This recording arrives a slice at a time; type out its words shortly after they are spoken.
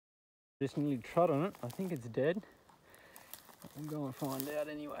Just nearly trod on it. I think it's dead. We'll go and find out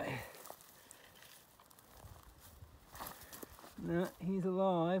anyway. No, he's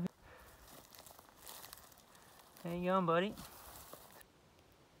alive. How you going, buddy?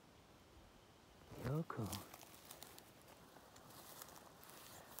 You're cool.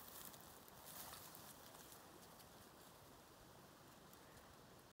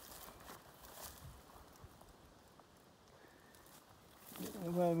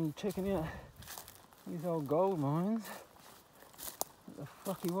 I've been checking out these old gold mines. What the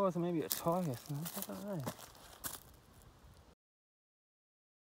fuck he was, or maybe a tiger, I don't know.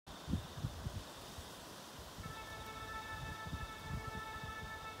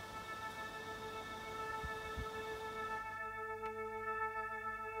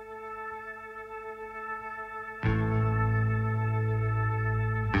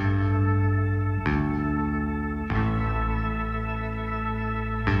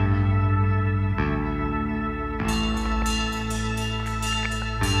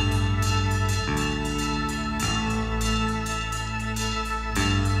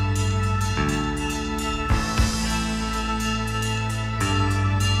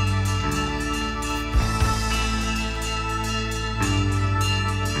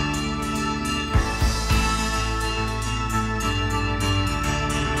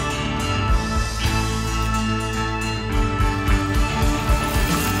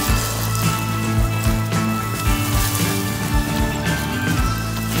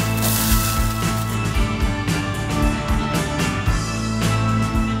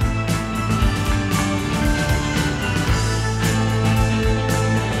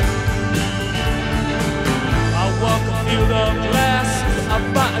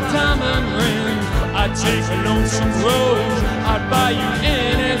 Take a lonesome road, I'd buy you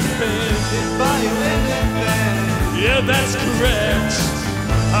anything. Buy you anything. Yeah, that's correct.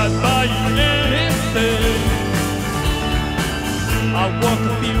 I'd buy you anything. I walk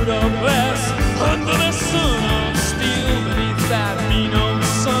a field of glass under the sun of steel, beneath that mean old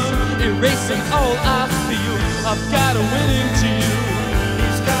sun, erasing all I feel. I've got a winning deal.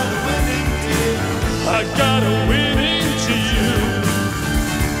 He's got a winning deal. I got a winning deal.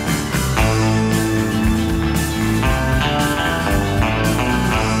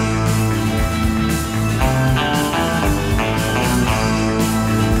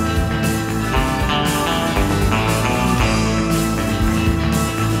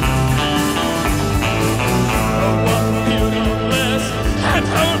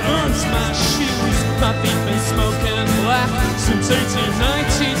 My feet been smoking black since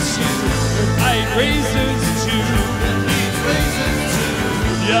 1892. I ate raisins too. Eat raisins too.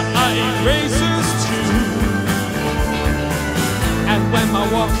 Yeah, I ate raisins too. And when my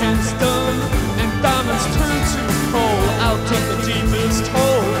walking's done and diamonds turn to coal, I'll take the deepest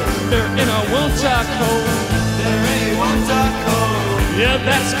hole. They're in a won't-die coal. They're in a won't-die coal. Yeah,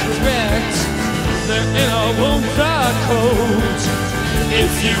 that's correct. They're in a won't-die coal.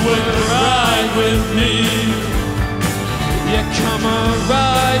 If you would ride with me, yeah, come and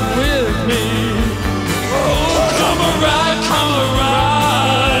ride with me. Oh, come and ride,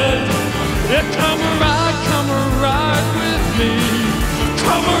 yeah, come and ride with me.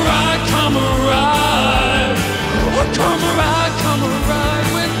 Come and ride, oh, come and ride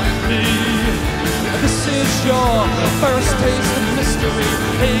with me. This is your first taste of mystery.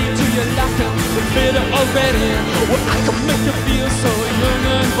 Hey, do you like it? Bitter already? Well, I can make you feel so young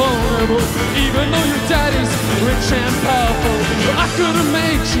and vulnerable, even though your daddy's rich and powerful. I could have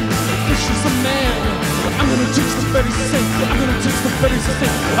made you vicious a man. I'm gonna teach the birdies to sing. I'm gonna teach the birdies to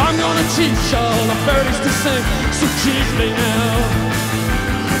sing. I'm gonna teach all the birdies to sing. So keep me now.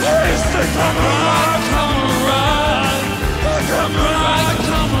 Please say, come and ride, come and ride, come and ride,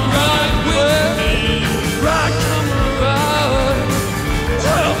 come and ride with me. Ride, come and ride.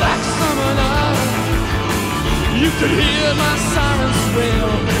 Well, that summer night, you could hear my sirens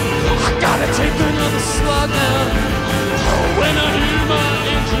wail. I gotta take another slug now. Oh, when I hear my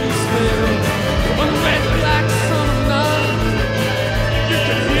engines fail. On a red black summer night, you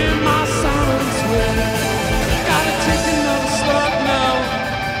can hear my sirens wail. Gotta take another slug now.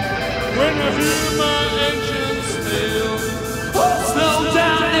 When I hear my engines fail. Slow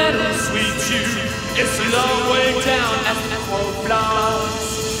down, little sweet you. It's a long way down as the crow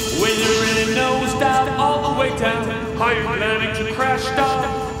flies. When you really nose down, all the way down. Are you planning to crash down?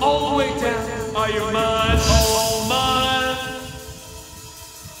 All the way down. Are you mine? All mine.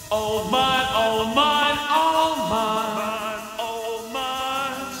 All mine, all mine, all mine. All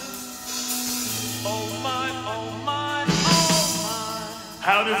mine. All mine, all mine, all mine.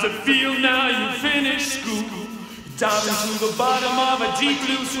 How does it feel now you finished school? Diving to the bottom of a deep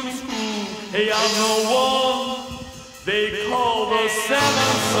blue swimming pool. Hey, I'm the one they call the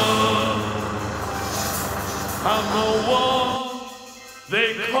seventh son. I'm the one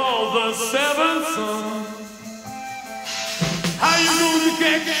they call the seventh son. How you gonna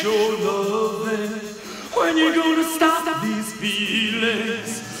get your loving? When you gonna stop these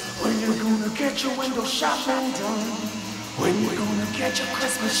feelings? When you gonna get your window shopping done? When you gonna get your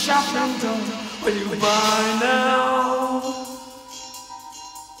Christmas shopping done? Will you buy now?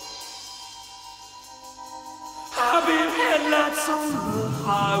 I've been headlights on the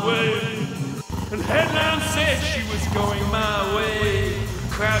highway, and headlamps said she was going my way.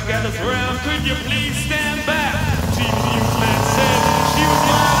 Crowd gathers around, could you please stand back? TV newsman said she was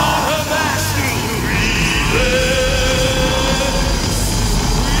lying on her back. Still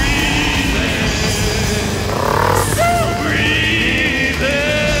breathing.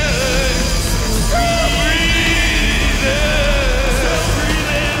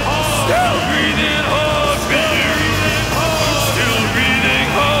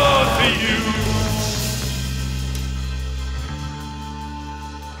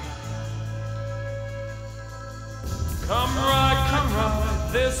 Come ride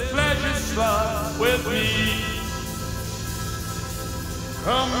this pleasure slide with me.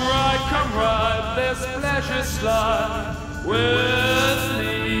 Come ride this pleasure slide with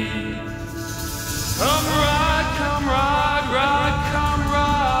me. Come ride, come ride. Come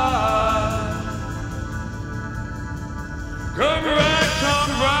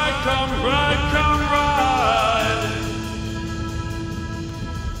ride.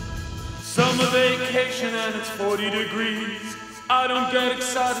 Summer vacation and it's 40 degrees. I don't get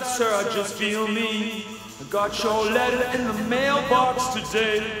excited, sir, I just feel me. I got your letter in the mailbox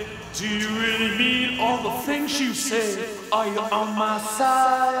today. Do you really mean all the things you say? Are you on my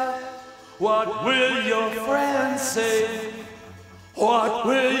side? What will your friends say? What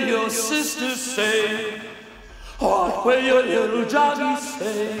will your sisters say? What will your little doggy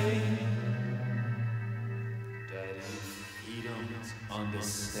say? Daddy, he don't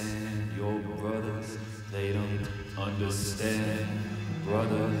understand your brothers. They don't understand.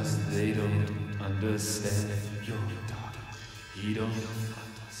 Brothers, they don't understand your daughter. He don't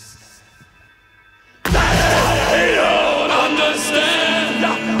understand. Daddy, he don't understand.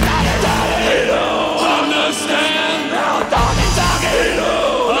 Daddy, he don't understand. He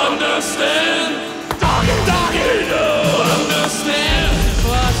don't understand. He don't understand. It's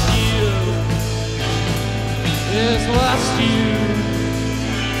lost you. It's lost you.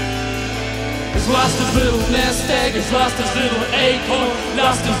 He's lost his little nest egg, he's lost his little acorn,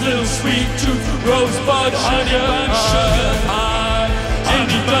 lost his little sweet tooth, rosebud, honey bun, sugar high,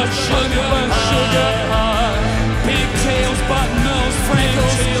 Andy bun, sugar high, pigtails, button nose,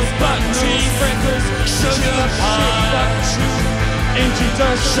 freckles, button teeth, freckles, sugar high, Andy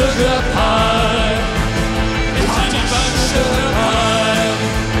bun, sugar pie, Andy bun, sugar pie.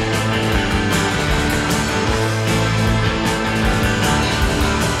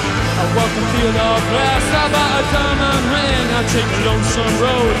 I walk the field all glass, I buy a diamond ring, I take a lonesome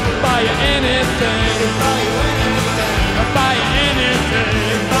road, buy you anything, I buy you anything, I buy you anything,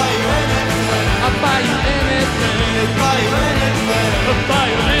 I buy you anything,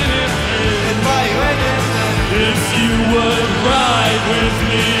 if you would ride with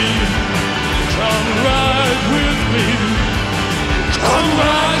me, come ride with me, come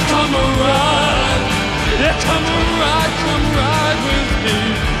ride, yeah, come ride with me.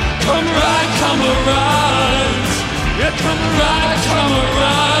 Come ride, yeah, come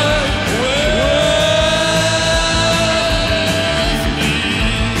ride with me.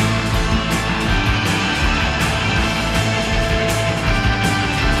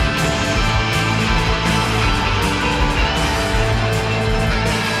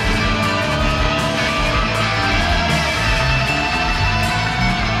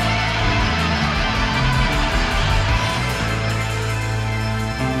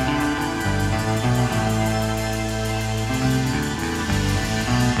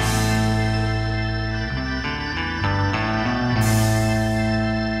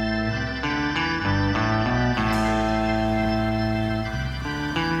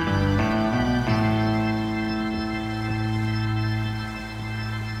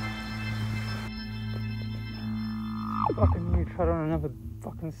 Fucking you trod on another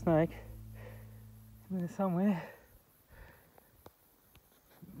fucking snake. It's in there somewhere.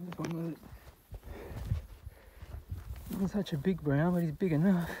 This one was not such a big brown, but he's big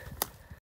enough.